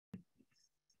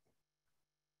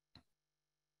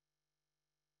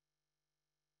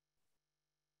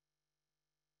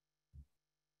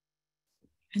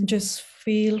And just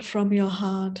feel from your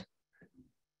heart,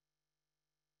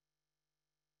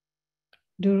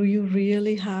 do you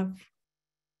really have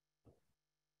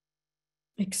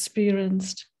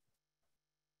experienced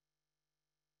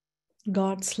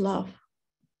God's love?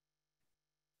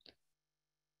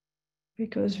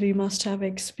 Because we must have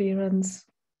experienced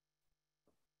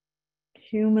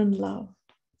human love.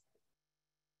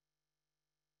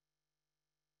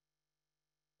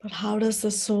 But how does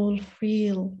the soul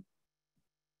feel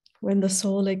when the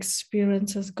soul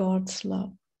experiences God's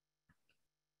love?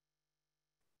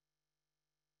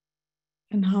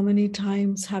 And how many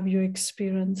times have you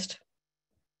experienced?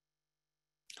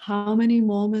 How many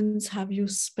moments have you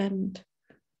spent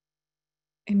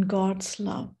in God's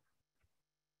love?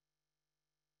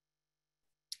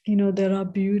 You know, there are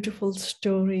beautiful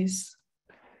stories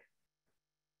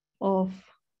of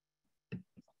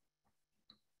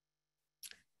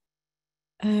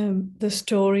the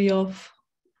story of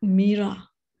Meera.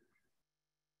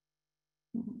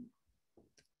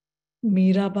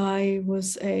 Mirabai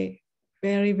was a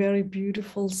very, very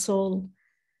beautiful soul.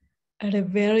 At a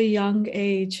very young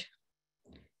age,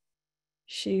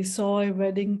 she saw a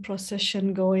wedding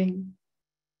procession going.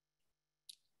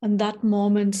 And that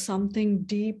moment, something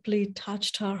deeply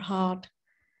touched her heart.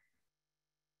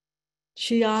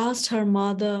 She asked her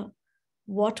mother,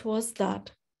 what was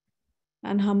that?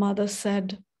 And her mother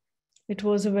said, it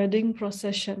was a wedding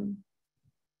procession.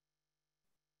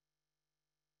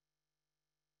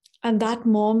 And that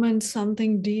moment,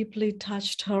 something deeply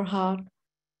touched her heart.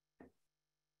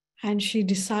 And she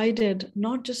decided,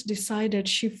 not just decided,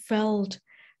 she felt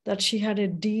that she had a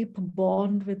deep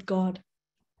bond with God.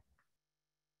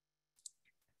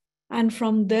 And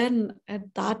from then,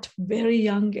 at that very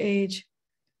young age,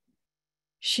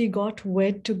 she got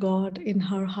wed to God in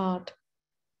her heart.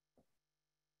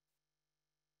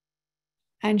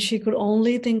 And she could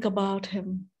only think about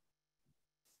Him.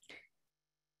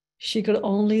 She could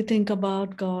only think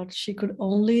about God. She could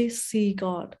only see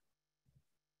God.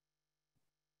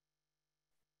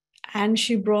 And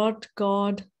she brought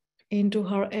God into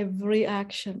her every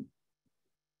action.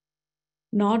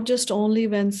 Not just only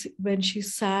when she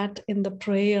sat in the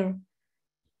prayer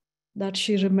that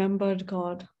she remembered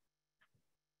God.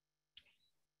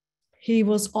 He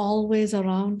was always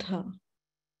around her.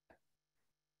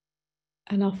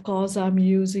 And of course, I'm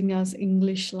using as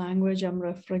English language, I'm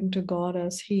referring to God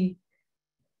as He.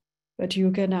 But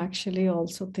you can actually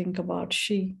also think about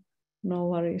she. No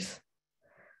worries.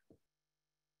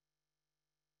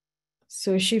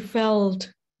 So she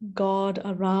felt God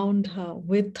around her,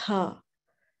 with her.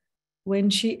 When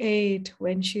she ate,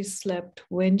 when she slept,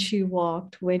 when she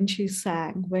walked, when she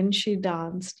sang, when she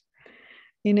danced,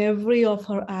 in every of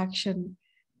her action,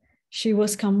 she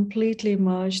was completely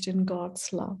immersed in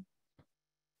God's love.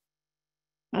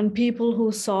 And people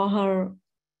who saw her,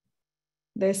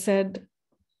 they said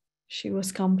she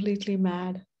was completely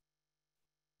mad.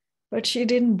 But she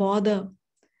didn't bother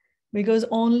because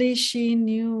only she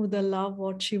knew the love,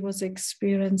 what she was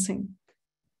experiencing.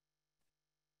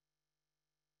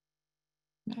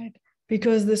 Right?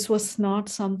 Because this was not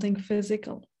something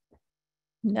physical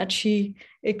that she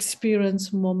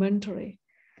experienced momentary,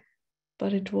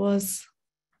 but it was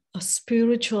a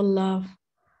spiritual love,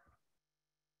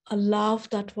 a love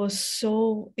that was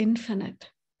so infinite,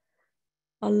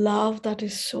 a love that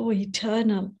is so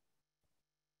eternal,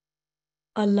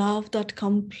 a love that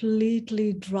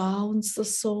completely drowns the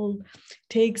soul,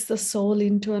 takes the soul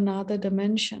into another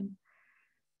dimension,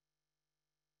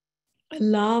 a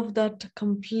love that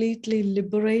completely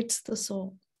liberates the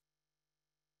soul.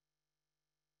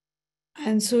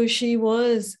 And so she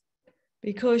was,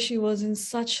 because she was in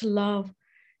such love,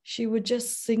 she would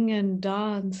just sing and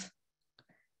dance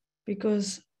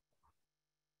because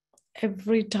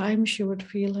every time she would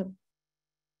feel Him.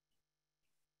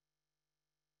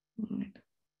 Right.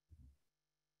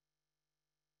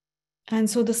 And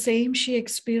so the same she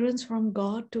experienced from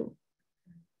God too,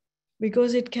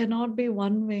 because it cannot be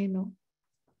one way, no.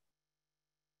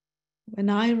 When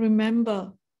I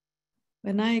remember,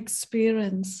 when I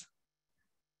experience,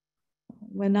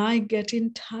 when I get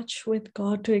in touch with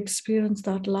God to experience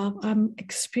that love, I'm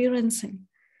experiencing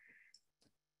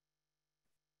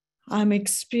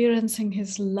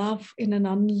His love in an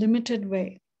unlimited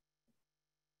way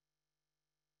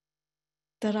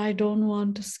that I don't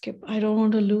want to skip. I don't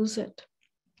want to lose it.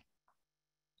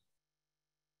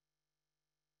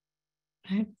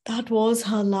 Right? That was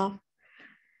her love.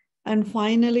 And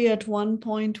finally, at one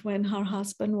point when her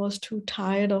husband was too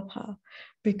tired of her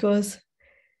because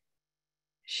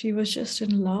she was just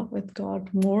in love with God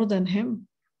more than him.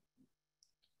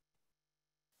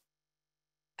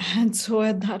 And so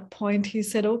at that point, he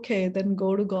said, okay, then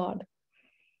go to God.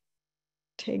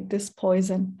 Take this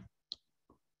poison.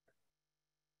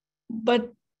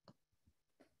 But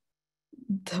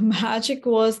the magic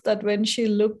was that when she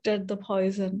looked at the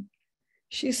poison,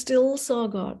 she still saw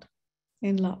God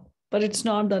in love. But it's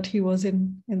not that he was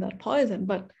in that poison,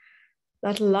 but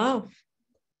that love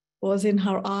was in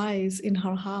her eyes, in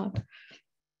her heart.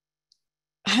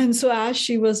 And so as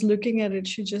she was looking at it,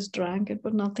 she just drank it,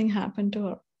 but nothing happened to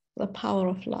her. The power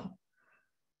of love,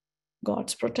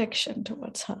 God's protection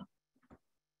towards her.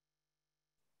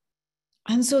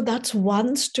 And so that's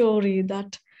one story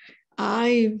that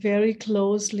I very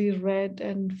closely read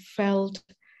and felt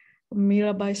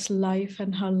Mirabai's life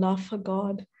and her love for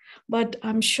God. But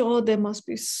I'm sure there must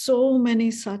be so many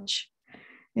such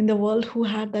in the world who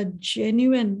had that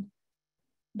genuine,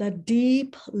 that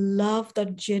deep love,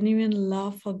 that genuine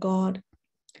love for God.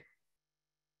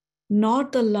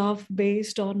 Not the love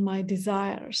based on my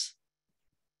desires.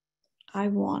 I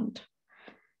want.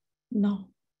 No.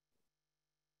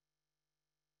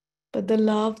 But the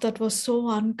love that was so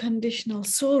unconditional,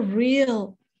 so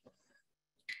real.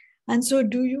 And so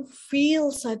do you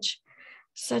feel such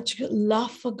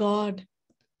love for God?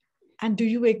 And do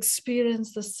you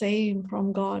experience the same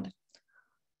from God?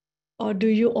 Or do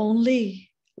you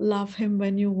only love him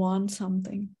when you want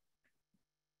something?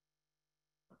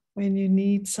 When you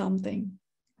need something?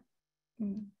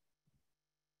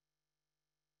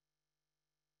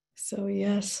 So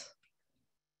yes,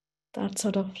 that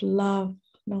sort of love,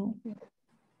 no.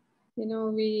 You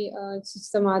know,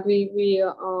 Sister Madhvi,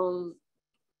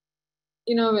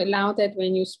 you know, now that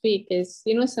when you speak is,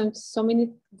 you know, so many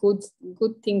good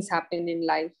things happen in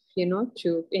life, you know,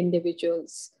 to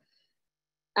individuals.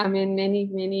 I mean,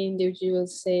 many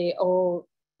individuals say, oh,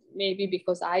 maybe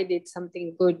because I did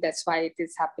something good, that's why it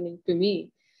is happening to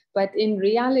me. But in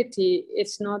reality,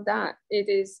 it's not that. It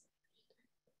is,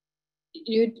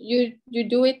 you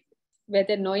do it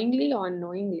whether knowingly or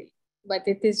unknowingly, but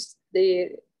it is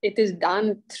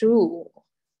done through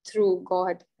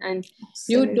God. And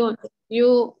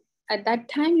you at that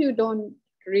time, you don't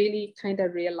really kind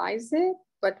of realize it,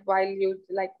 but while you,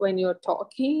 like when you're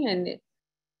talking and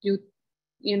you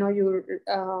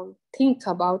think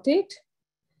about it,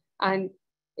 and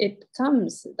it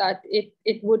comes that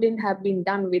it wouldn't have been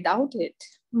done without it.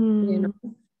 You know,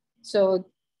 so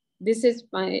this is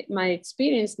my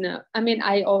experience now. I mean,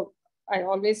 I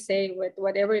always say, with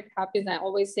whatever it happens, I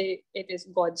always say it is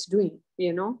God's doing,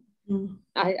 you know.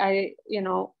 I you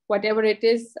know, whatever it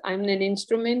is, I'm an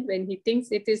instrument when he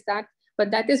thinks it is that, but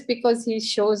that is because he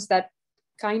shows that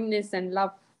kindness and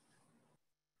love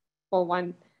for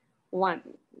one,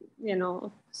 you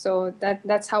know. So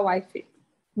that's how I feel.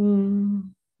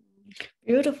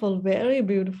 Beautiful, very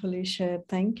beautifully shared.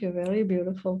 Thank you, very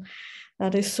beautiful.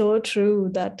 That is so true,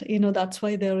 that, you know, that's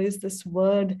why there is this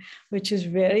word which is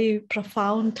very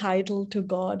profound title to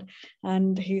God,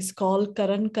 and he's called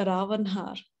Karan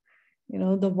Karavanhar, you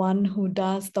know, the one who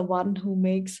does, the one who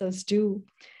makes us do.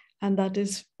 And that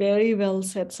is very well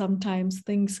said. Sometimes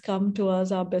things come to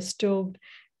us, are bestowed.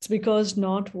 It's because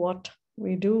not what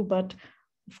we do, but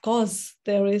of course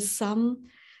there is some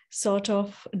sort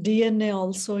of DNA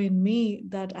also in me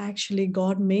that actually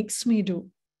God makes me do,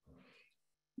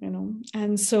 you know.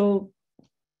 And so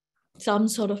some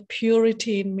sort of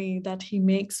purity in me that he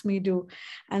makes me do.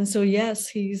 And so yes,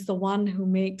 he's the one who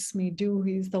makes me do,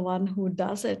 he's the one who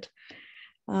does it.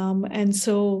 And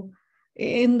so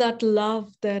in that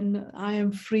love, then I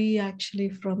am free actually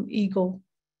from ego,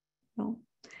 you know?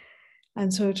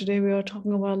 And so today we are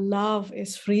talking about love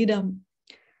is freedom.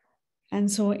 And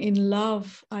so in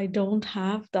love, I don't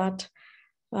have that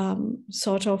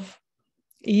sort of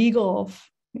ego of,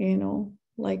 you know,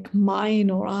 like mine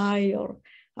or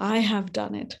I have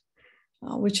done it,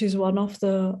 which is one of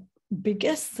the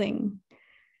biggest thing,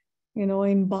 you know,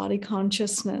 in body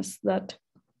consciousness, that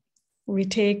we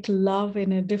take love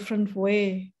in a different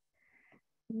way.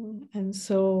 And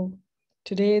so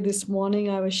today, this morning,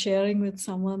 I was sharing with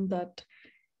someone that,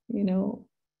 you know,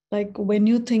 like when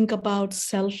you think about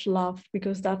self-love,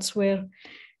 because that's where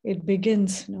it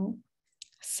begins, you know,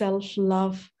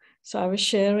 self-love. So I was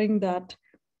sharing that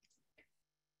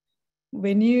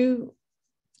when you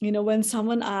know, when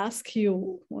someone asks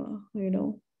you, you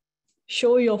know,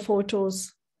 show your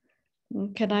photos,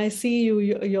 can I see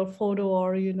your photo,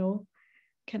 or, you know,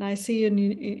 can I see in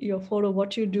your photo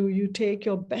what you do? You take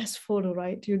your best photo,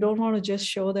 right? You don't want to just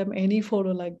show them any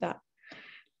photo like that.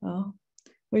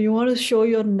 But you want to show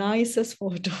your nicest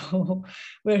photo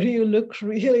where you look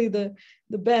really the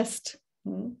best.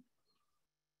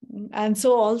 And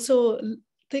so also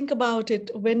think about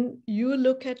it. When you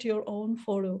look at your own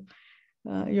photo,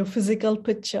 your physical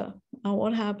picture,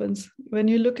 what happens? When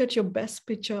you look at your best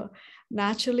picture,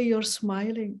 naturally you're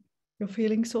smiling. You're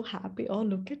feeling so happy. Oh,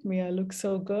 look at me. I look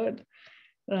so good,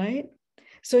 right?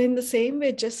 So in the same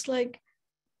way, just like,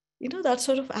 that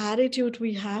sort of attitude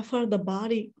we have for the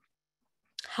body,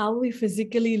 how we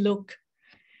physically look,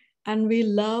 and we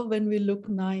love when we look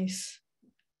nice.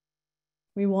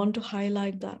 We want to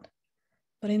highlight that.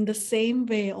 But in the same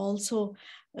way, also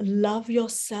love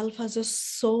yourself as a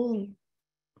soul.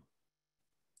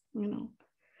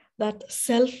 That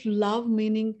self-love,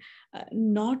 meaning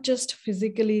not just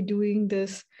physically doing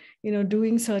this,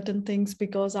 doing certain things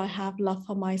because I have love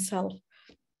for myself.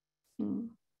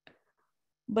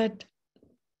 But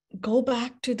go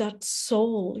back to that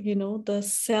soul, the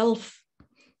self,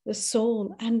 the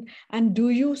soul. And do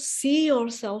you see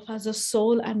yourself as a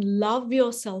soul and love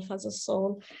yourself as a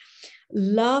soul?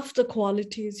 Love the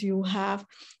qualities you have.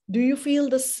 Do you feel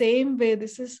the same way?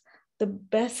 This is the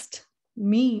best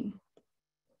me.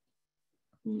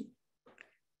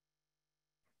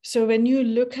 So when you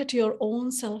look at your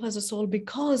own self as a soul,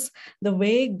 because the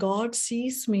way God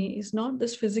sees me is not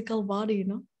this physical body,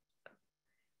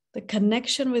 the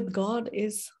connection with God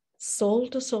is soul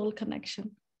to soul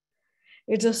connection.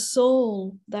 It's a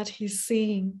soul that he's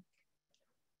seeing.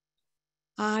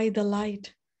 I, the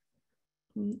light.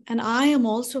 And I am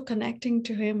also connecting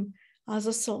to him as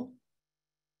a soul,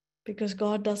 because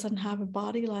God doesn't have a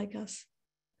body like us.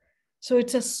 So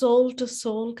it's a soul to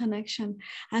soul connection.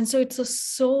 And so it's a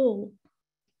soul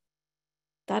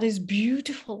that is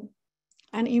beautiful.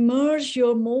 And immerse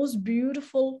your most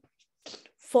beautiful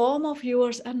form of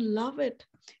yours and love it.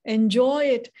 Enjoy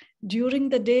it during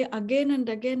the day again and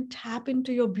again. Tap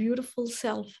into your beautiful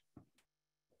self.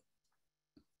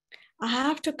 I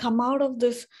have to come out of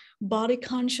this body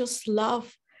conscious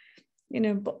love.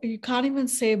 You can't even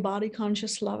say body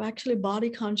conscious love, actually body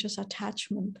conscious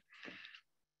attachment.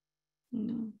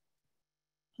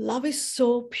 Love is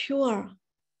so pure.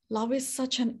 Love is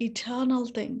such an eternal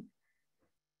thing.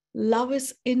 Love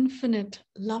is infinite.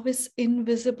 Love is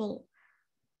invisible.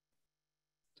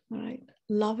 Right?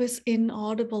 Love is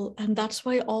inaudible. And that's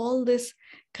why all this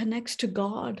connects to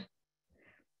God.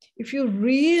 If you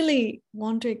really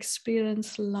want to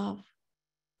experience love,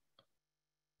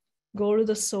 go to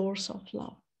the source of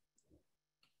love.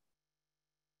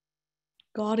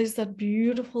 God is that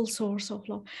beautiful source of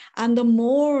love. And the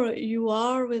more you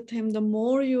are with him, the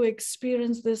more you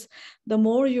experience this, the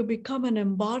more you become an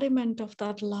embodiment of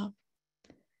that love.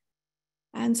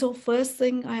 And so first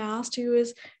thing I asked you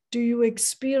is, do you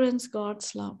experience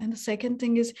God's love? And the second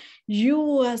thing is,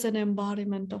 you as an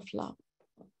embodiment of love.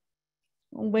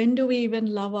 When do we even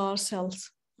love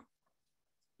ourselves?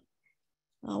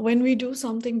 When we do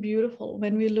something beautiful,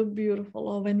 when we look beautiful,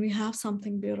 or when we have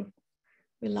something beautiful,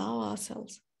 we love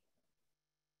ourselves.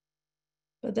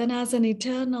 But then as an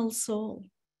eternal soul,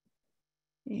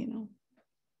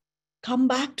 come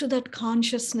back to that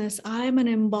consciousness. I am an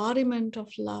embodiment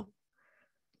of love.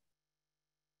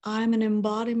 I am an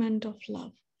embodiment of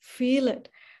love. Feel it.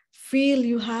 Feel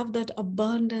you have that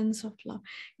abundance of love.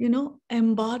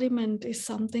 Embodiment is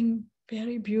something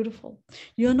very beautiful.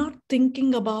 You're not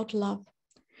thinking about love.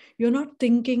 You're not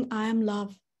thinking, I am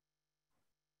love.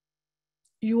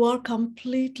 You are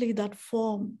completely that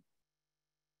form.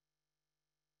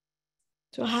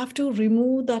 So I have to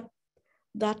remove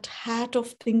that hat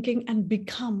of thinking and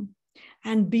become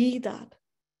and be that.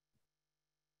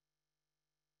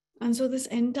 And so this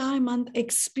entire month,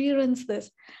 experience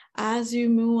this as you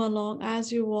move along,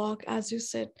 as you walk, as you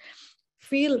sit.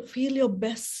 Feel your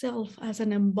best self as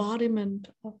an embodiment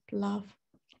of love.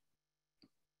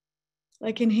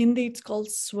 Like in Hindi, it's called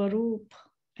Swaroop,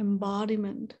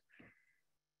 embodiment.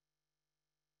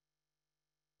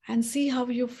 And see how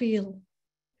you feel.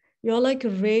 You're like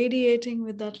radiating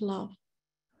with that love.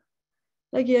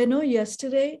 Like,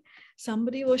 yesterday,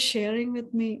 somebody was sharing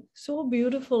with me, so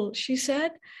beautiful. She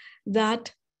said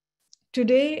that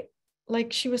today,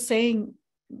 like she was saying,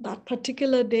 that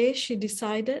particular day, she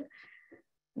decided,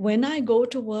 when I go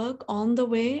to work, on the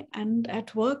way and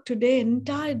at work today,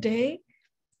 entire day,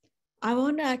 I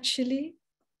want to actually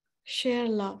share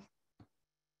love.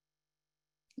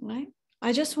 Right?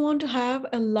 I just want to have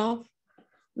a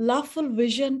loveful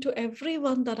vision to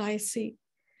everyone that I see.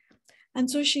 And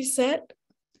so she said,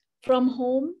 from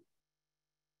home,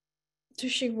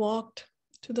 she walked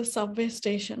to the subway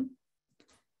station.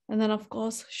 And then, of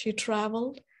course, she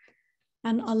traveled.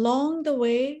 And along the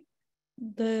way,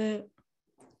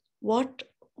 what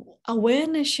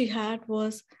awareness she had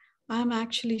was, I'm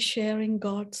actually sharing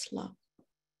God's love.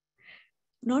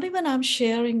 not even I'm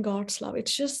sharing God's love.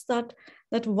 It's just that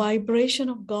vibration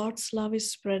of God's love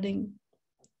is spreading.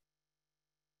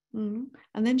 And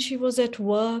then she was at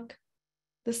work,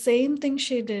 the same thing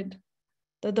she did,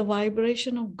 that the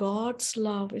vibration of God's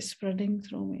love is spreading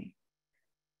through me.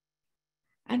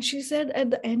 And she said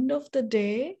at the end of the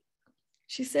day,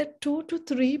 she said 2 to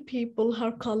 3 people,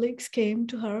 her colleagues, came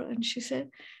to her and she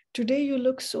said, today you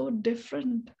look so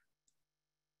different.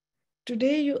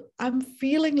 Today I'm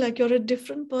feeling like you're a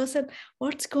different person.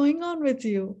 What's going on with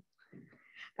you?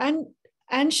 And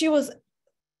she was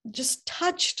just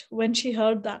touched when she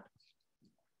heard that.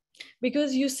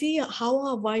 Because you see how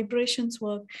our vibrations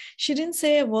work. She didn't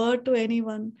say a word to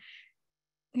anyone.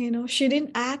 She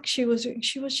didn't act. She was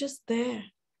just there,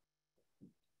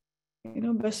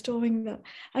 bestowing that.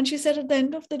 And she said at the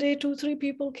end of the day, 2, 3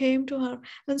 people came to her.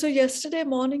 And so yesterday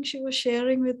morning, she was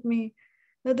sharing with me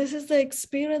that this is the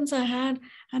experience I had,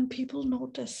 and people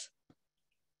notice.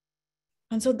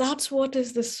 And so that's what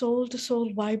is the soul to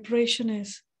soul vibration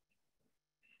is.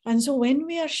 And so when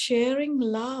we are sharing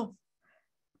love,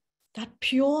 that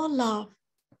pure love,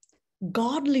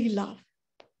 godly love,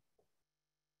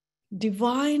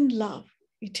 divine love,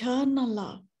 eternal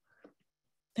love,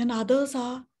 then others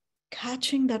are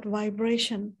catching that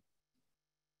vibration.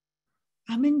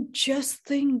 I mean, just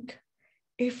think,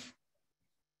 if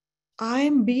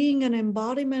I'm being an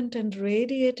embodiment and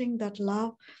radiating that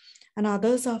love and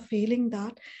others are feeling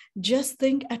that, just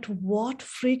think at what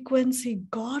frequency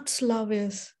God's love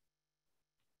is.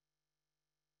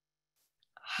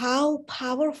 How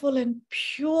powerful and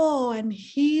pure and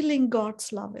healing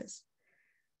God's love is.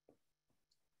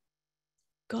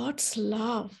 God's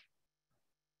love,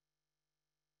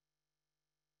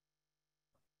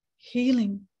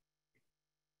 healing.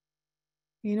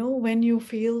 When you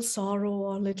feel sorrow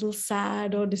or a little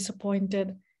sad or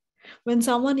disappointed, when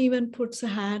someone even puts a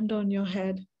hand on your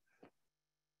head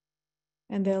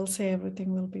and they'll say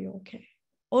everything will be okay.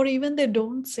 Or even they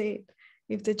don't say it,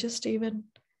 if they just even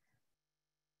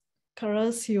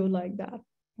caress you like that,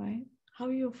 right? How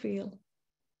you feel?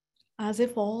 As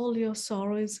if all your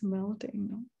sorrow is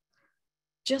melting.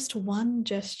 Just one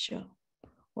gesture,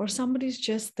 or somebody's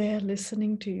just there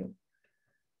listening to you.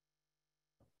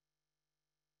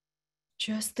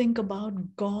 Just think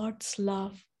about God's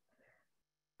love,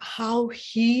 how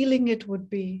healing it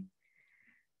would be,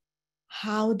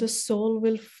 how the soul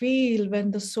will feel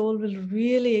when the soul will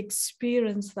really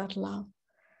experience that love.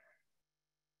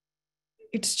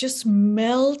 It's just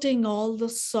melting all the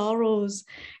sorrows.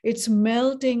 It's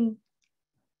melting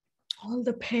all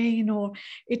the pain, or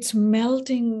it's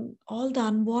melting all the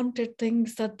unwanted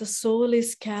things that the soul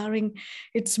is carrying.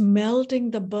 It's melting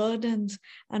the burdens,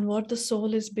 and what the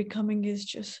soul is becoming is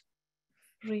just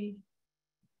free.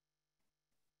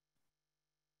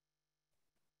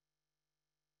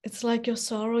 It's like your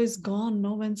sorrow is gone,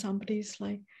 no? When somebody's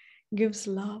like gives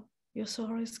love, your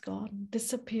sorrow is gone,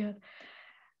 disappeared.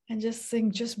 And just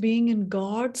think, just being in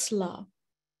God's love,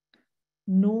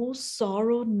 no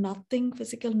sorrow, nothing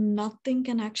physical, nothing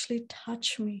can actually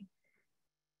touch me.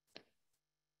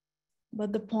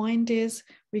 But the point is,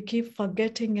 we keep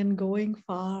forgetting and going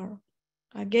far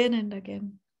again and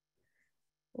again.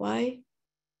 Why?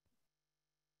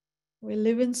 We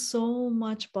live in so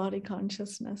much body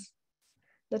consciousness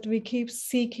that we keep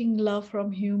seeking love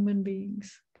from human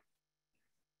beings.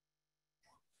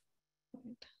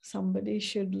 Somebody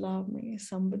should love me.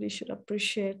 Somebody should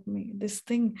appreciate me. This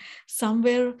thing,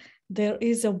 somewhere there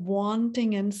is a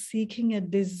wanting and seeking, a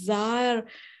desire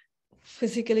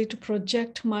physically to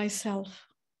project myself.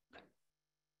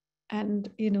 And,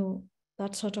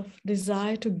 that sort of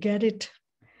desire to get it.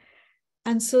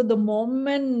 And so the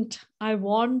moment I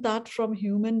want that from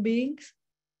human beings,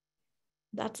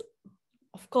 that's,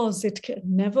 of course, it can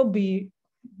never be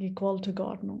equal to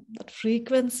God. No, that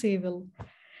frequency will.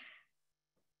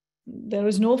 There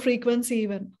is no frequency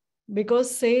even,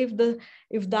 because say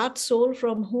if that soul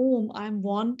from whom I'm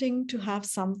wanting to have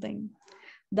something,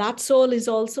 that soul is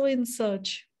also in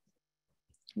search,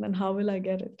 then how will I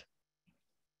get it?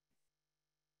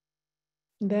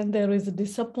 Then there is a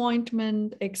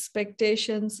disappointment,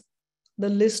 expectations, the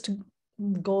list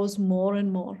goes more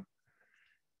and more,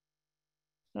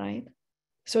 right?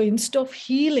 So instead of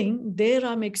healing, there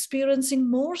I'm experiencing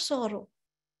more sorrow.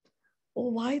 Oh,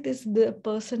 why the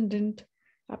person didn't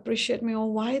appreciate me,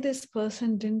 or why this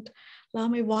person didn't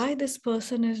love me, why this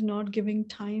person is not giving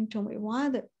time to me, why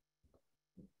that?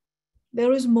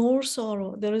 There is more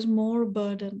sorrow, there is more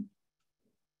burden.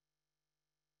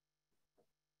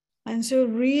 And so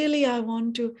really I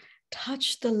want to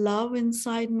touch the love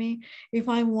inside me. If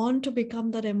I want to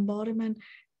become that embodiment,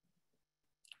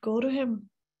 go to him.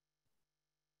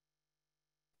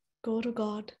 Go to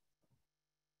God.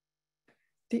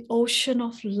 The ocean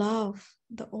of love,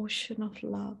 the ocean of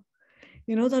love.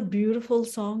 You know that beautiful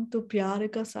song, Tu Pyar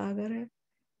Ka Sagar Hai?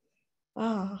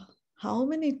 Ah, how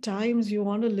many times you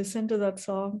want to listen to that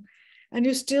song and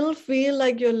you still feel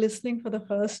like you're listening for the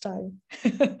first time,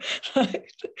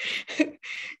 right?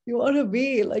 You want to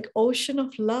be like ocean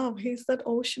of love. He's that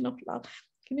ocean of love.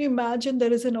 Can you imagine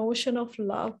there is an ocean of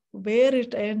love, where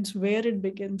it ends, where it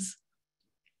begins?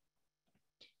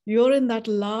 You're in that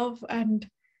love, and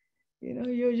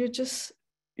you're just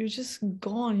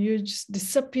gone. You just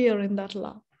disappear in that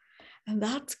love, and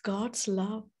that's God's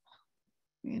love.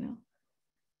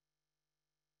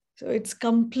 So it's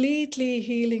completely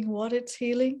healing. What it's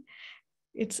healing,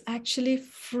 it's actually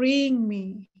freeing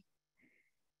me.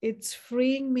 It's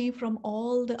freeing me from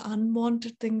all the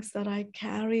unwanted things that I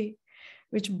carry,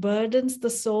 which burdens the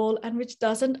soul and which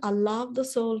doesn't allow the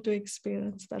soul to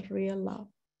experience that real love.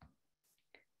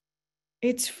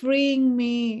 It's freeing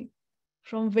me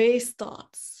from waste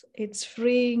thoughts. It's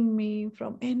freeing me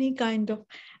from any kind of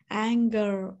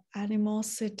anger,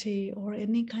 animosity, or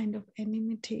any kind of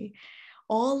enmity.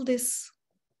 All this,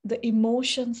 the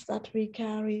emotions that we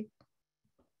carry,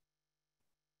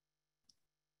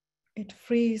 it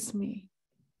frees me,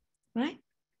 right?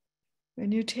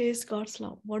 When you taste God's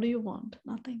love, what do you want?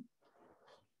 Nothing.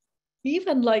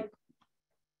 Even like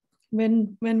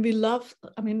when we love,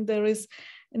 there is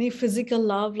any physical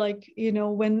love, like,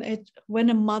 when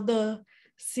a mother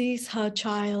sees her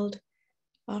child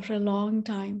after a long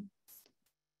time,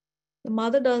 the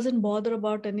mother doesn't bother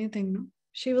about anything. No?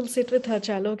 She will sit with her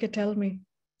child. Okay, tell me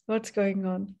what's going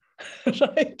on,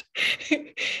 right?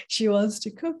 She wants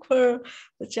to cook for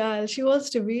the child. She wants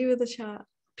to be with the child.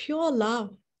 Pure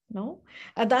love, no?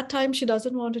 At that time, she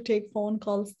doesn't want to take phone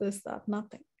calls, this, that,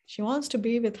 nothing. She wants to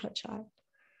be with her child.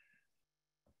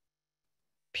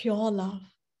 Pure love.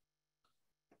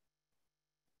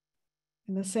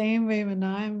 In the same way, when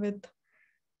I'm with,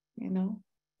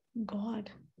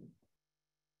 God,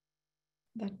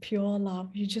 that pure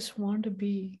love, you just want to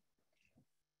be.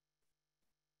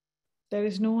 There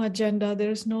is no agenda,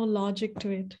 there is no logic to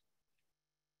it.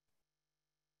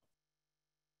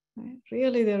 Right?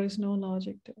 Really, there is no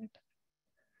logic to it.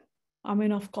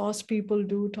 Of course, people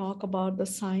do talk about the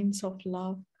science of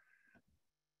love,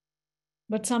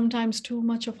 but sometimes too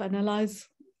much of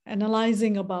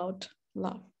analyzing about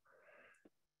love.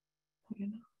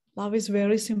 Love is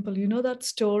very simple. You know that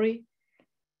story?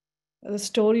 The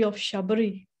story of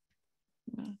Shabari.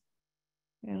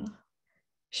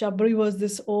 Shabari was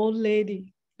this old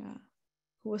lady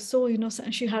who was so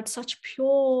innocent. She had such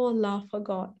pure love for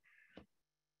God.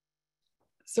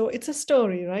 So it's a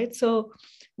story, right? So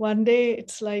one day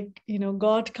it's like,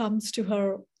 God comes to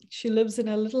her. She lives in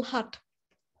a little hut.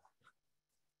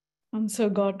 And so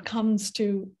God comes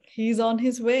he's on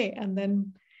his way, and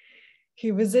then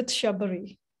he visits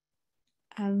Shabari.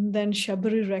 And then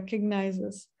Shabari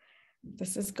recognizes,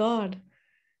 this is God.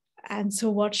 And so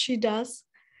what she does,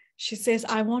 she says,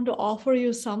 I want to offer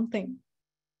you something.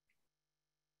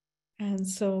 And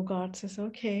so God says,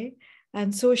 okay.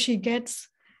 And so she gets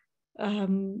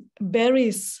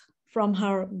berries from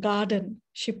her garden.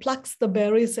 She plucks the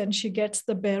berries and she gets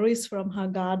the berries from her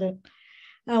garden.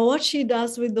 Now, what she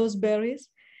does with those berries,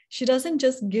 she doesn't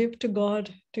just give to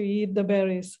God to eat the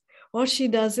berries. What she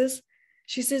does is,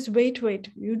 she says, wait,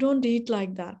 you don't eat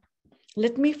like that.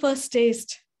 Let me first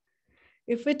taste.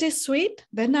 If it is sweet,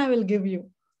 then I will give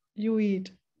you. You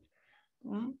eat.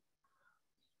 Well,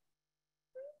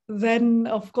 then,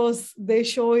 of course, they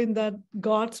show in that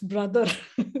God's brother,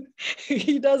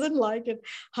 he doesn't like it.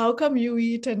 How come you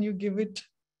eat and you give it,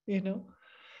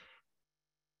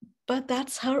 But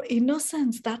that's her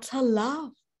innocence. That's her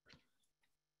love.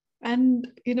 And,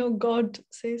 God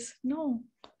says, no.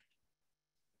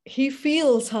 He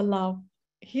feels her love.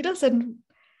 He doesn't,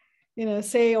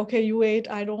 say, okay, you ate,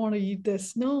 I don't want to eat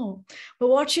this. No. But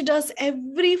what she does,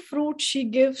 every fruit she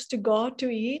gives to God to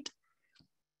eat,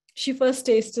 she first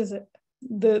tastes it.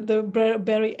 The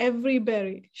berry, every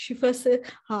berry. She first says,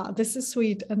 this is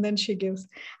sweet. And then she gives.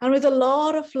 And with a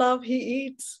lot of love, he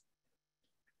eats.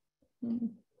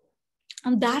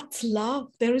 And that's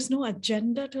love. There is no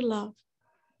agenda to love.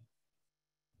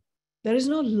 There is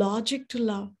no logic to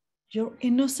love. Your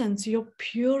innocence, your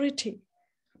purity.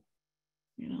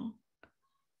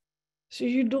 So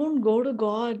you don't go to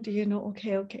God,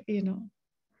 okay,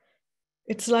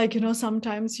 It's like,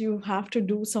 sometimes you have to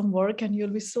do some work and you'll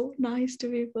be so nice to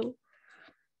people.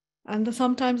 And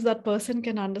sometimes that person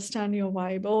can understand your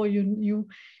vibe. Oh, you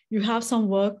have some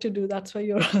work to do. That's why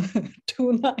you're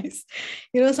too nice.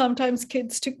 Sometimes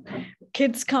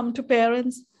kids come to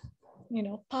parents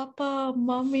Papa,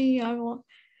 mommy, I want,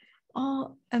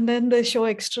 oh, and then they show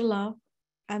extra love.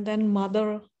 And then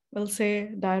mother will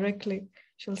say directly,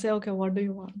 she'll say, okay, what do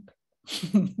you want?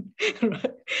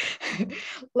 Right?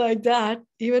 Like that,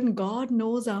 even God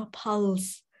knows our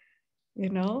pulse.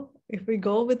 If we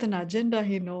go with an agenda,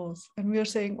 he knows. And we are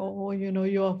saying, oh,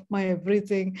 you're my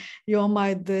everything. You're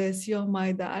my this, you're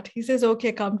my that. He says,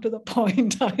 okay, come to the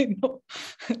point. I know.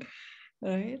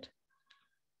 Right?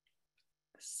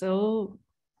 So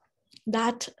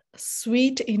that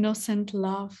sweet, innocent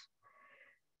love,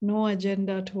 no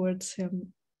agenda towards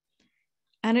him.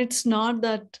 And it's not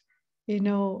that,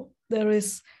 there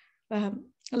is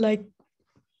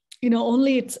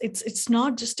only it's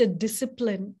not just a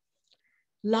discipline.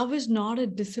 Love is not a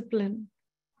discipline.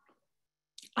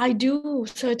 I do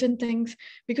certain things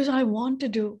because I want to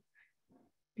do,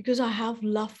 because I have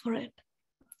love for it.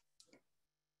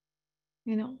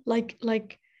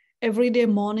 Like every day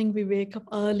morning we wake up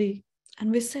early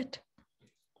and we sit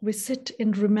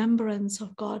in remembrance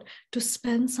of God to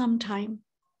spend some time.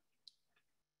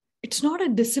 It's not a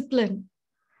discipline.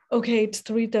 Okay, it's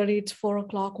 3:30, it's 4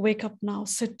 o'clock, wake up now,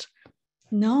 sit.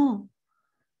 No,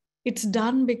 it's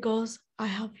done because I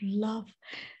have love.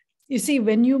 You see,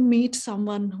 when you meet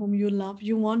someone whom you love,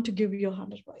 you want to give your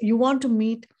 100%. You want to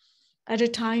meet at a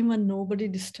time when nobody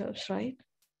disturbs, right?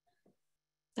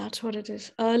 That's what it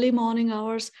is. Early morning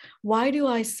hours. Why do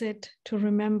I sit? To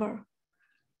remember.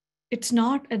 It's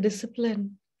not a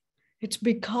discipline. It's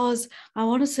because I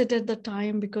want to sit at the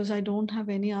time because I don't have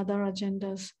any other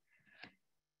agendas.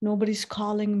 Nobody's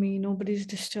calling me. Nobody's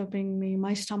disturbing me.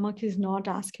 My stomach is not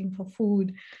asking for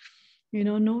food.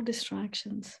 No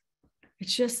distractions.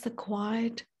 It's just the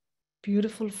quiet,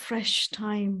 beautiful, fresh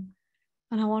time.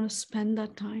 And I want to spend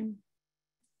that time.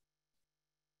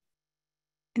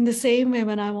 In the same way,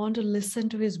 when I want to listen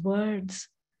to his words,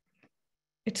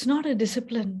 it's not a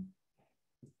discipline,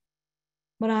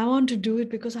 but I want to do it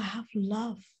because I have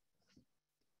love.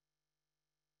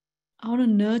 I want to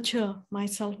nurture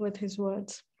myself with his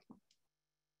words.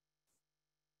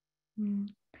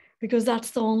 Because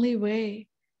that's the only way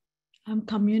I'm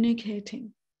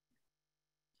communicating.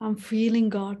 I'm feeling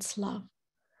God's love.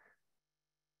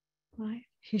 Right?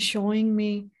 He's showing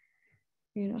me,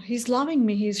 he's loving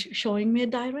me. He's showing me a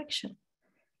direction.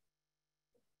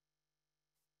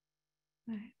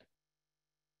 Right?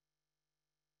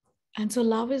 And so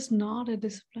love is not a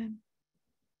discipline.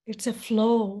 It's a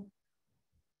flow.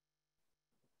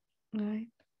 Right?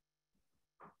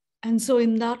 And so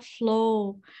in that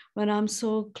flow, when I'm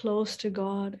so close to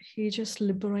God, he just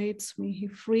liberates me. He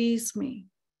frees me.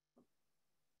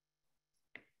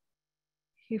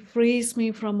 He frees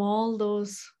me from all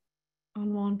those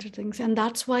unwanted things. And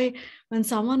that's why when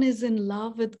someone is in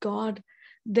love with God,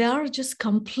 they are just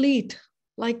complete.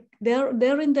 Like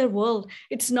they're in their world.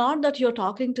 It's not that you're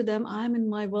talking to them, I'm in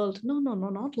my world. No,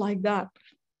 not like that.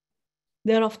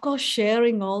 They're of course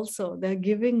sharing also. They're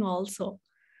giving also.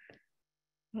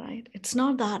 Right? It's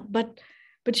not that, but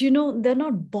they're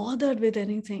not bothered with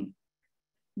anything.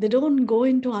 They don't go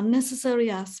into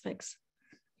unnecessary aspects.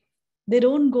 They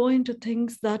don't go into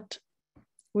things that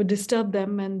would disturb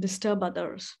them and disturb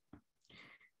others.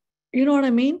 You know what I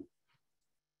mean?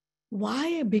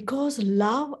 Why? Because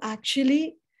love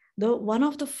actually, one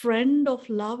of the friend of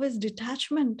love is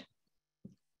detachment.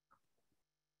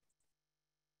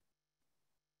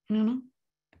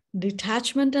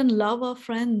 Detachment and love are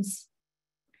friends.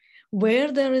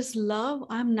 Where there is love,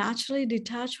 I'm naturally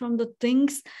detached from the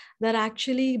things that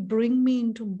actually bring me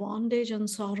into bondage and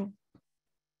sorrow.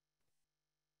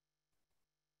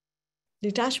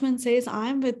 Detachment says,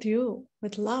 I'm with you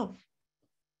with love.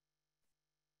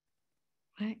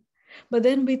 Right? But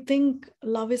then we think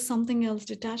love is something else.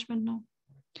 Detachment, no.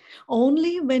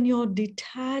 Only when you're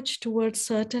detached towards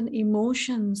certain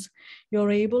emotions,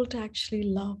 you're able to actually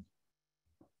love.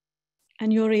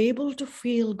 And you're able to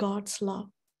feel God's love.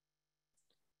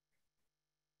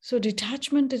 So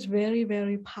detachment is very,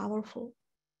 very powerful.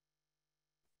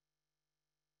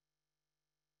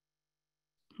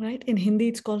 Right? In Hindi,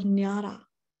 it's called Nyara.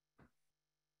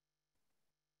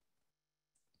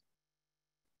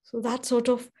 So that sort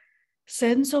of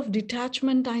sense of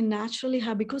detachment I naturally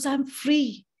have because I'm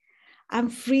free. I'm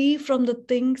free from the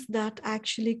things that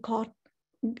actually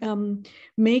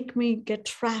make me get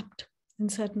trapped in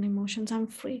certain emotions. I'm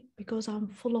free because I'm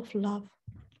full of love.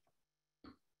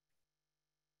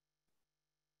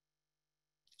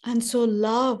 And so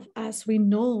love, as we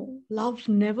know, love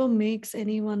never makes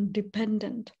anyone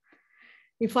dependent.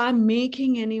 If I'm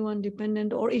making anyone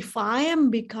dependent, or if I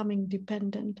am becoming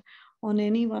dependent on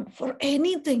anyone for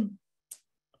anything,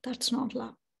 that's not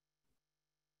love.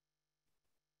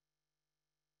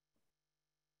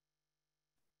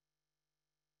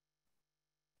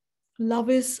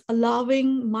 Love is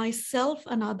allowing myself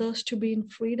and others to be in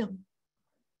freedom.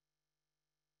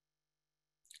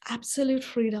 Absolute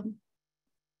freedom.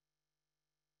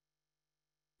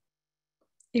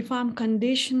 If I'm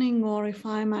conditioning or if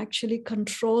I'm actually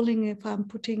controlling, if I'm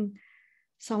putting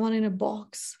someone in a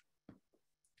box,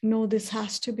 no, this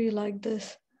has to be like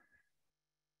this,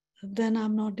 then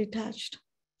I'm not detached.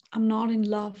 I'm not in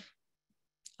love.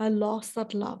 I lost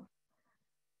that love.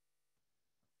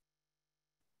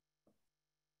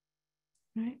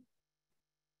 Right?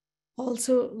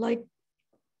 Also, like,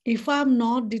 if I'm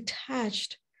not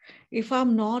detached, if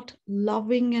I'm not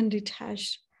loving and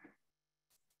detached,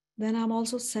 then I'm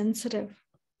also sensitive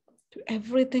to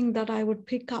everything that I would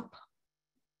pick up,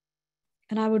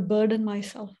 and I would burden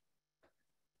myself.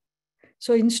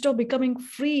 So instead of becoming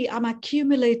free, I'm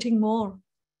accumulating more.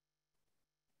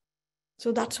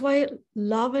 So that's why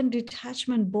love and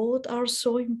detachment both are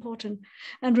so important.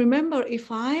 And remember,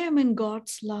 if I am in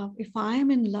God's love, if I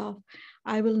am in love,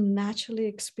 I will naturally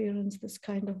experience this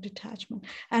kind of detachment.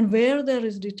 And where there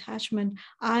is detachment,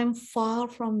 I'm far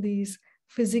from these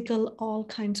physical, all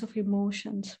kinds of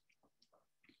emotions.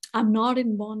 I'm not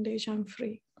in bondage, I'm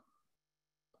free.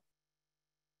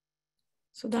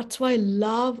 So that's why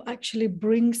love actually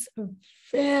brings a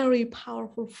very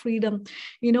powerful freedom.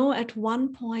 You know, at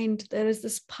one point, there is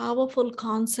this powerful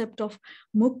concept of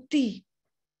mukti.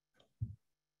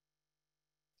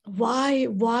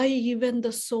 Why even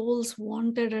the souls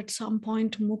wanted at some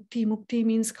point mukti? Mukti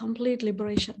means complete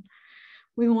liberation.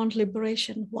 We want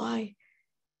liberation. Why?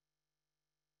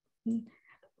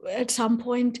 At some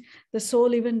point, the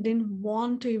soul even didn't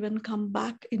want to even come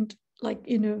back into, like,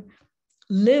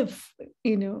 live,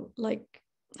 like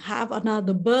have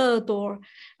another birth, or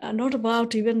not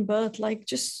about even birth, like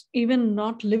just even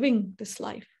not living this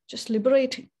life, just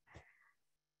liberating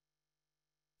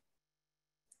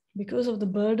because of the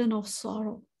burden of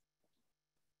sorrow.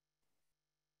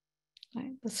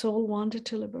 Right? The soul wanted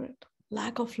to liberate,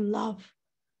 lack of love.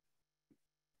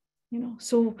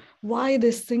 So why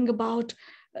this thing about,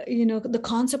 the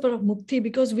concept of mukti?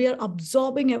 Because we are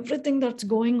absorbing everything that's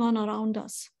going on around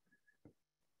us.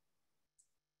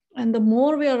 And the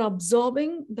more we are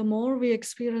absorbing, the more we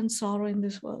experience sorrow in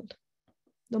this world.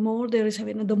 The more there is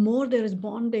heaviness, the more there is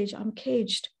bondage. I'm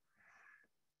caged.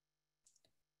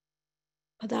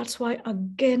 But that's why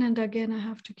again and again I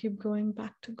have to keep going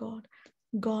back to God.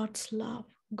 God's love,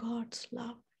 God's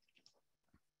love.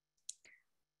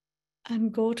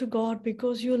 And go to God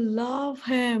because you love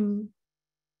Him.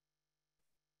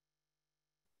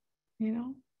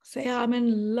 Say, I'm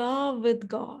in love with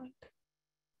God.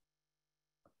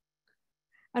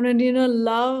 And when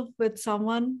love with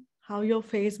someone, how your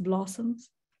face blossoms.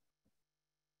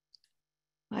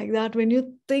 Like that, when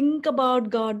you think about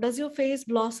God, does your face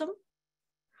blossom?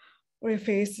 Or your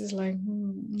face is like,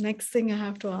 next thing I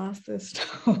have to ask this.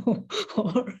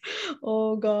 Or,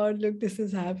 oh God, look, this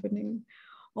is happening.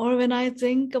 Or when I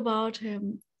think about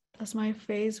Him, does my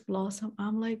face blossom?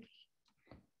 I'm like,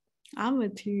 I'm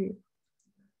with you.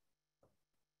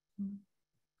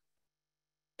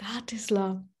 That is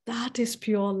love. That is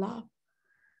pure love.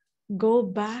 Go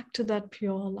back to that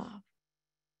pure love.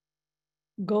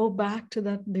 Go back to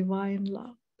that divine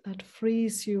love that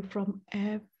frees you from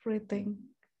everything.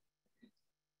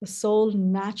 The soul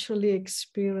naturally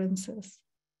experiences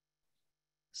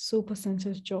super sense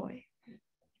joy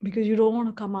because you don't want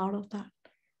to come out of that.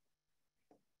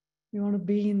 You want to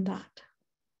be in that.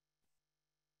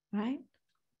 Right?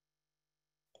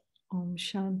 Om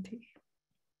Shanti.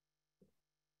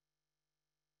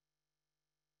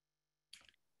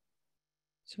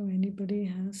 So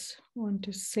anybody want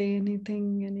to say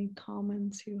anything, any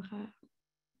comments you have?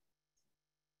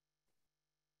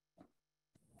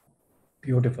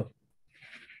 Beautiful.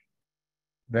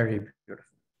 Very beautiful.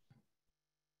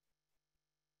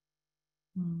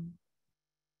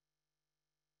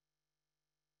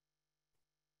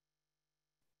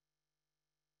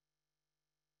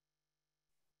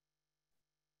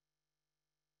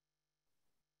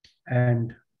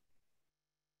 And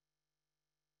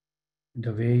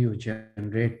the way you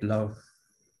generate love,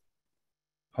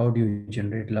 how do you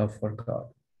generate love for God?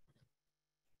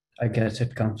 I guess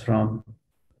it comes from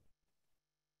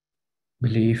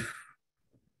belief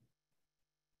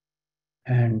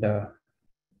and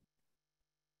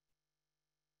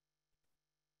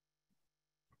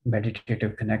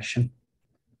meditative connection.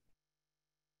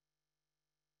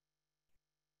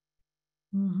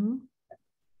 Mm-hmm.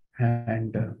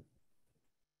 And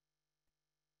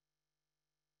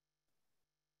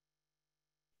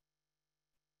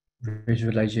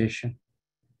visualization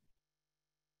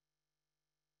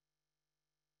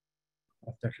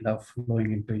of that love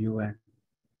flowing into you and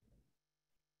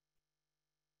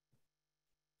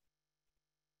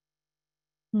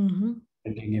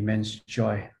bringing immense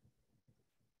joy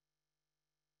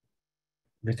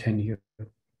within you.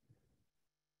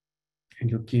 And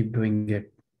you keep doing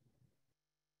it,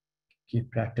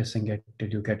 keep practicing it till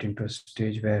you get into a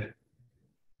stage where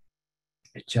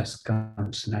it just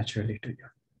comes naturally to you.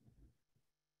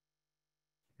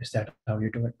 Is that how you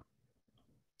do it?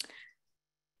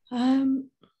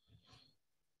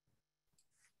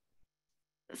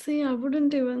 See, I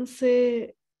wouldn't even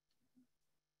say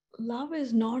love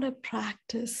is not a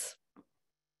practice.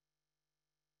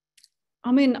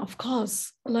 I mean, of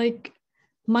course, like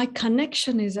my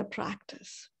connection is a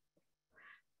practice.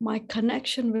 My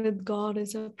connection with God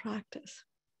is a practice.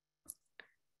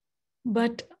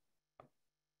 But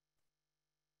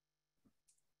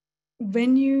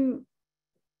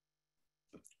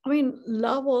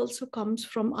love also comes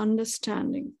from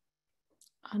understanding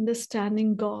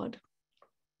God.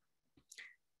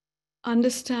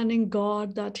 Understanding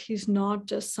God, that He's not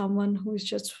just someone who is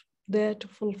just there to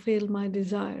fulfill my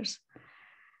desires.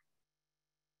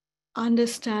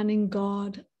 Understanding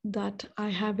God, that I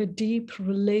have a deep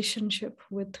relationship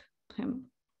with Him.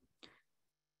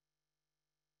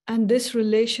 And this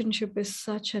relationship is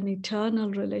such an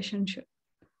eternal relationship.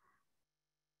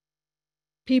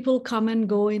 People come and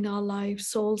go in our life,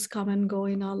 souls come and go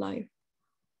in our life.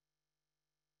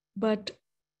 But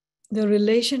the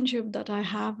relationship that I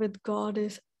have with God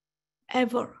is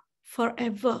ever,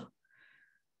 forever,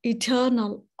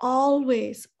 eternal,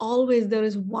 always, always. There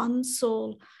is one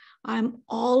soul. I'm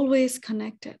always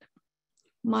connected.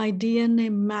 My DNA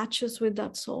matches with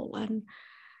that soul, and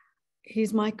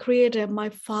He's my creator, my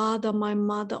father, my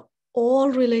mother, all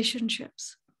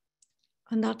relationships.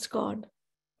 And that's God,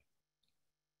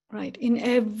 right? In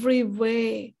every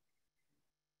way,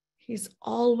 He's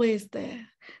always there.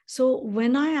 So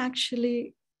when I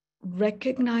actually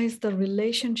recognize the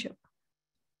relationship,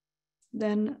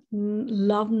 then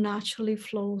love naturally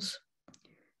flows.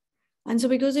 And so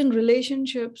because in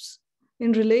relationship,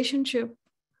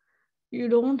 you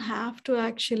don't have to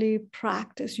actually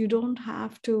practice. You don't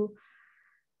have to,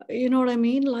 you know what I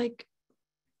mean? Like,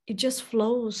 it just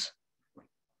flows.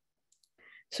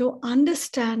 So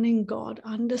understanding God,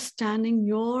 understanding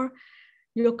your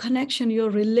connection,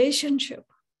 your relationship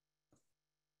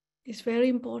is very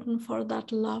important for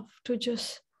that love to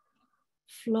just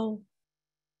flow.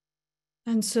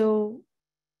 And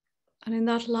in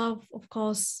that love, of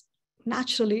course,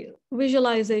 naturally,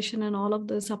 visualization and all of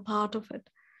this are part of it.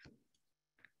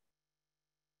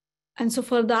 And so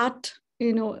for that,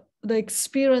 the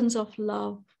experience of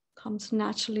love comes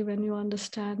naturally when you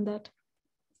understand that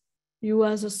you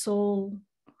as a soul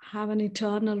have an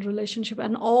eternal relationship,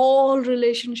 and all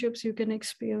relationships you can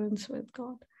experience with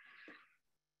God.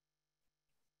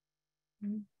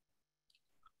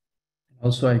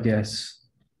 Also, I guess,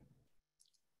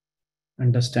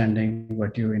 understanding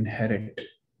what you inherit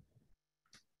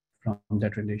from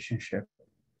that relationship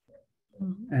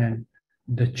and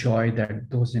the joy that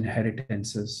those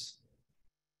inheritances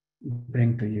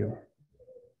bring to you.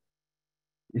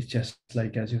 It's just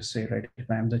like, as you say, right? If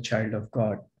I'm the child of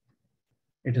God,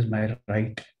 it is my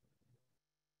right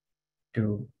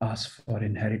to ask for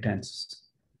inheritance.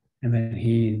 And when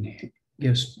He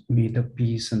gives me the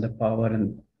peace and the power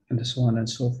and so on and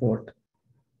so forth,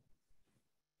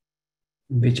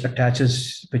 which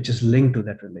is linked to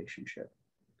that relationship.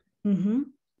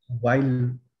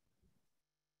 While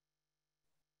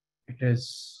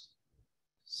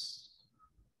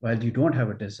you don't have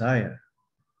a desire,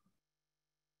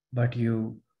 but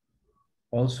you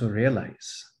also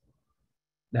realize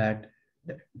that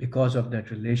because of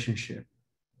that relationship,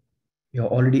 you're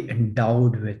already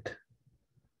endowed with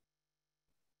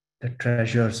the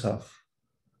treasures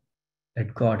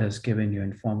that God has given you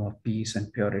in form of peace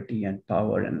and purity and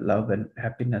power and love and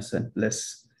happiness and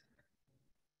bliss,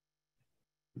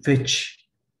 which,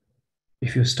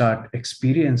 if you start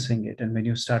experiencing it and when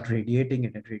you start radiating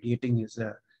it, and radiating is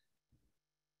a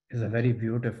very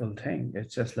beautiful thing.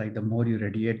 It's just like the more you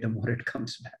radiate, the more it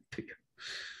comes back to you.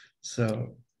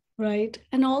 So, right.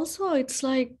 And also it's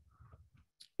like,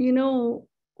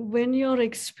 when you're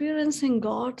experiencing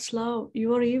God's love,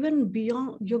 you're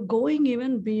going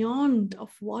even beyond of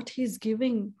what He's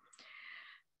giving,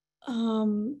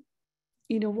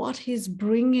 what He's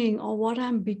bringing or what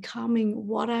I'm becoming,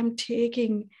 what I'm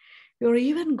taking. You're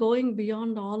even going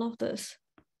beyond all of this.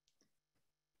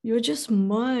 You're just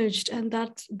merged, and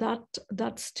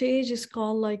that stage is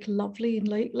called like lovely,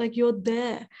 like you're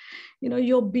there.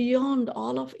 You're beyond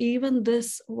all of even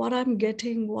this, what I'm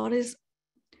getting, what is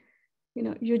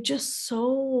you're just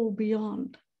so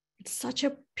beyond. It's such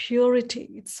a purity.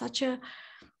 It's such a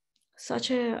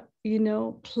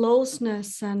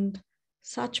closeness and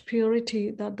such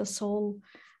purity that the soul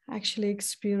actually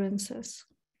experiences.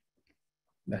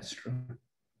 That's true.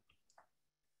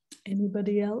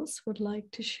 Anybody else would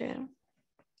like to share?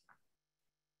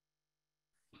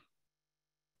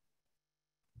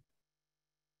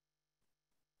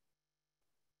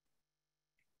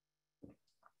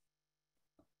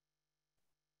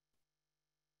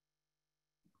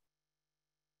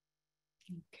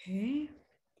 Okay.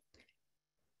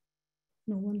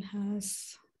 No one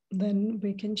has. Then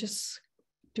we can just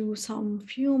do some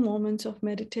few moments of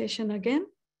meditation again.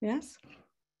 Yes.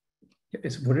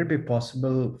 Would it be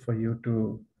possible for you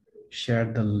to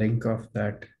share the link of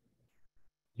that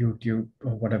YouTube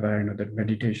or whatever, I know that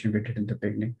meditation we did in the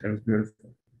beginning? That was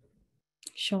beautiful.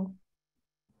 Sure.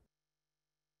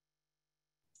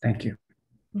 Thank you.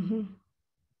 Mm-hmm.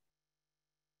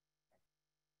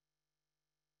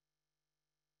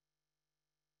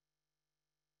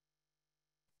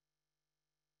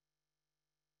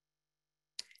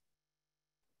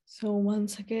 So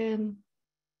once again,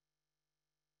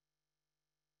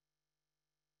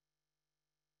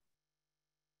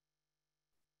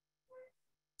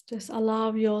 just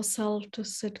allow yourself to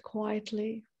sit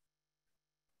quietly.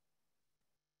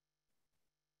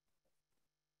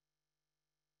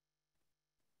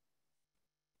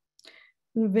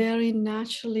 And very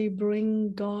naturally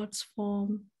bring God's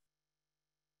form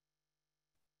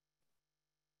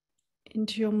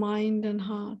into your mind and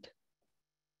heart.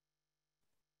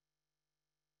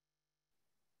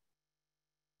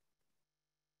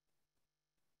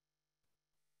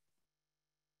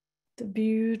 The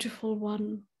beautiful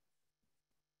one.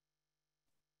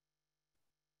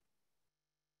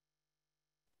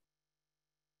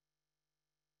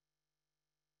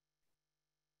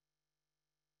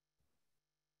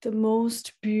 The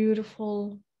most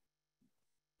beautiful,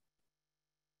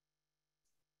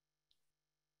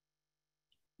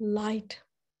 light.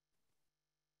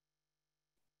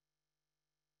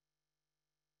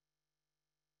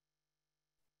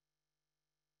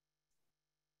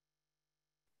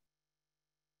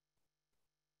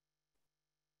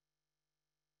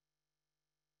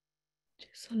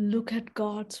 Just look at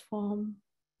God's form.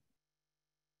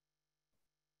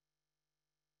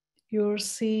 You're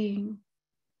seeing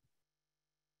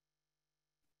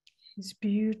His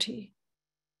beauty,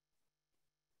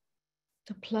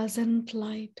 the pleasant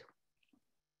light,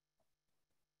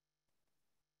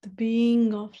 the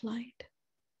being of light.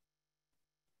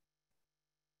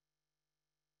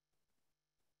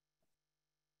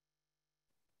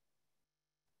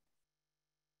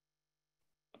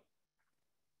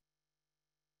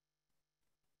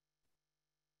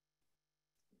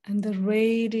 And the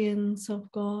radiance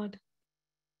of God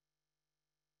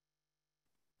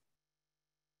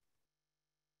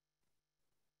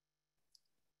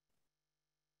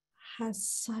has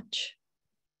such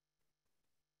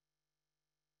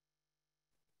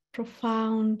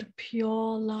profound,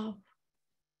 pure love.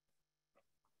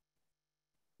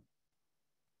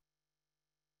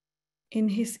 In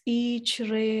His each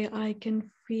ray, I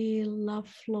can feel love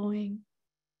flowing.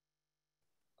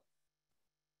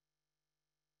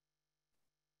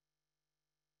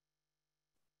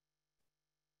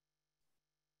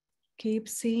 Keep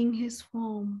seeing His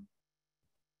form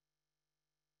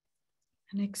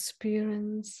and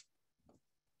experience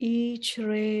each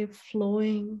ray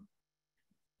flowing,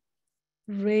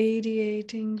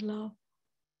 radiating love.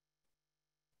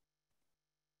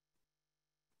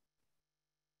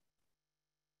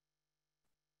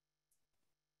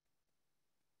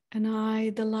 And I,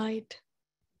 the light,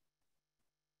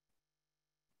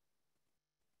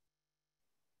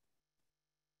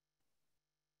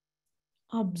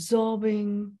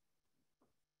 absorbing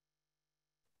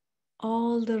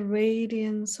all the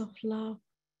radiance of love.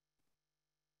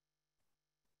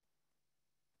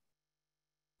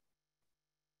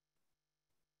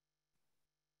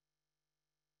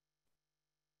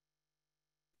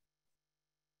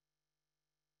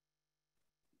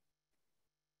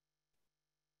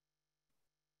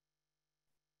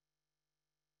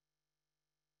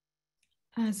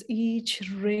 As each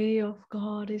ray of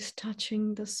God is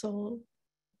touching the soul,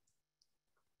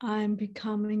 I am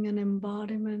becoming an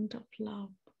embodiment of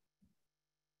love.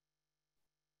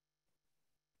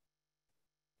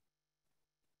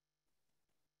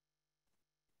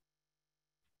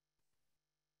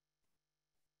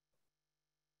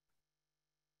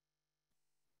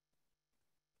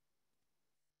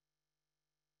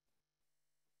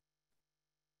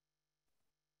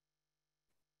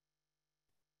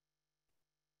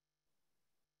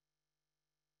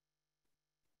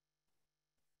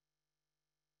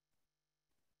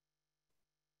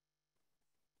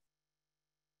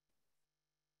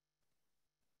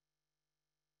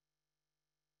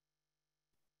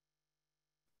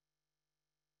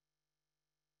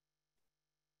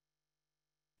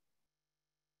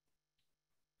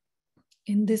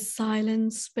 In this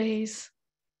silent space,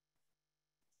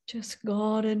 just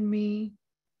God and me.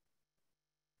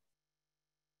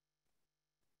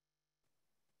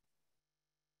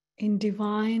 In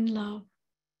divine love.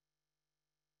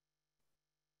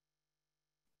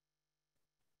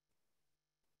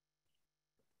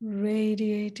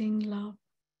 Radiating love.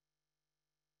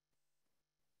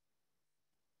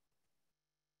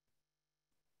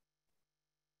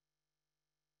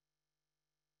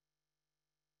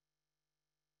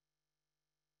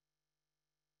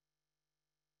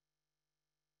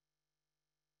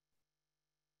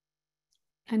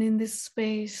 And in this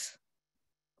space,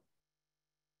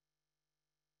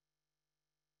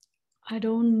 I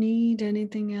don't need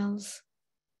anything else.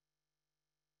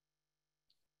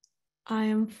 I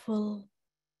am full.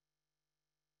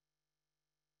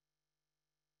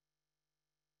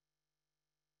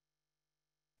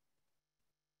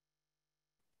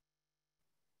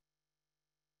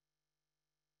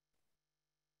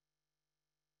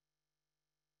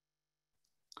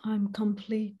 I'm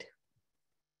complete.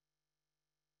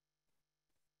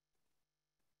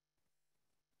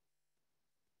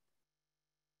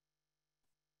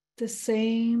 The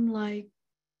same like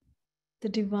the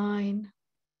divine,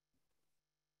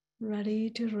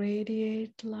 ready to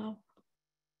radiate love.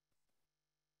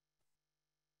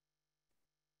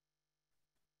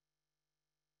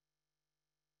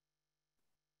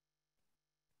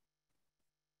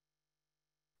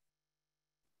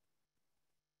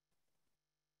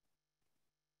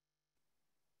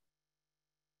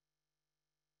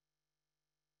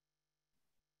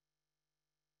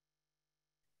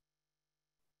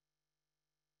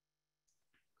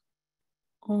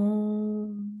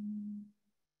 Om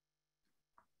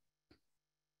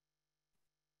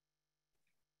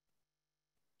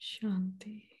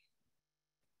Shanti.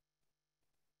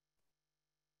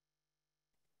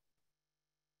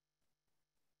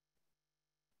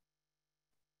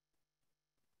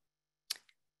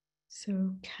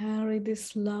 So carry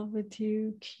this love with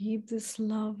you, keep this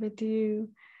love with you,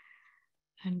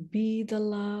 and be the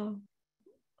love,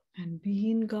 and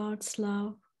be in God's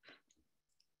love.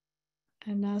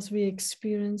 And as we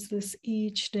experience this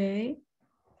each day,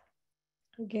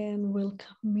 again, we'll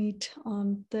meet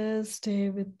on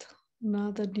Thursday with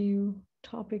another new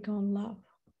topic on love.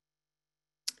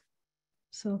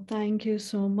 So thank you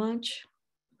so much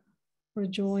for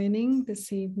joining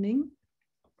this evening.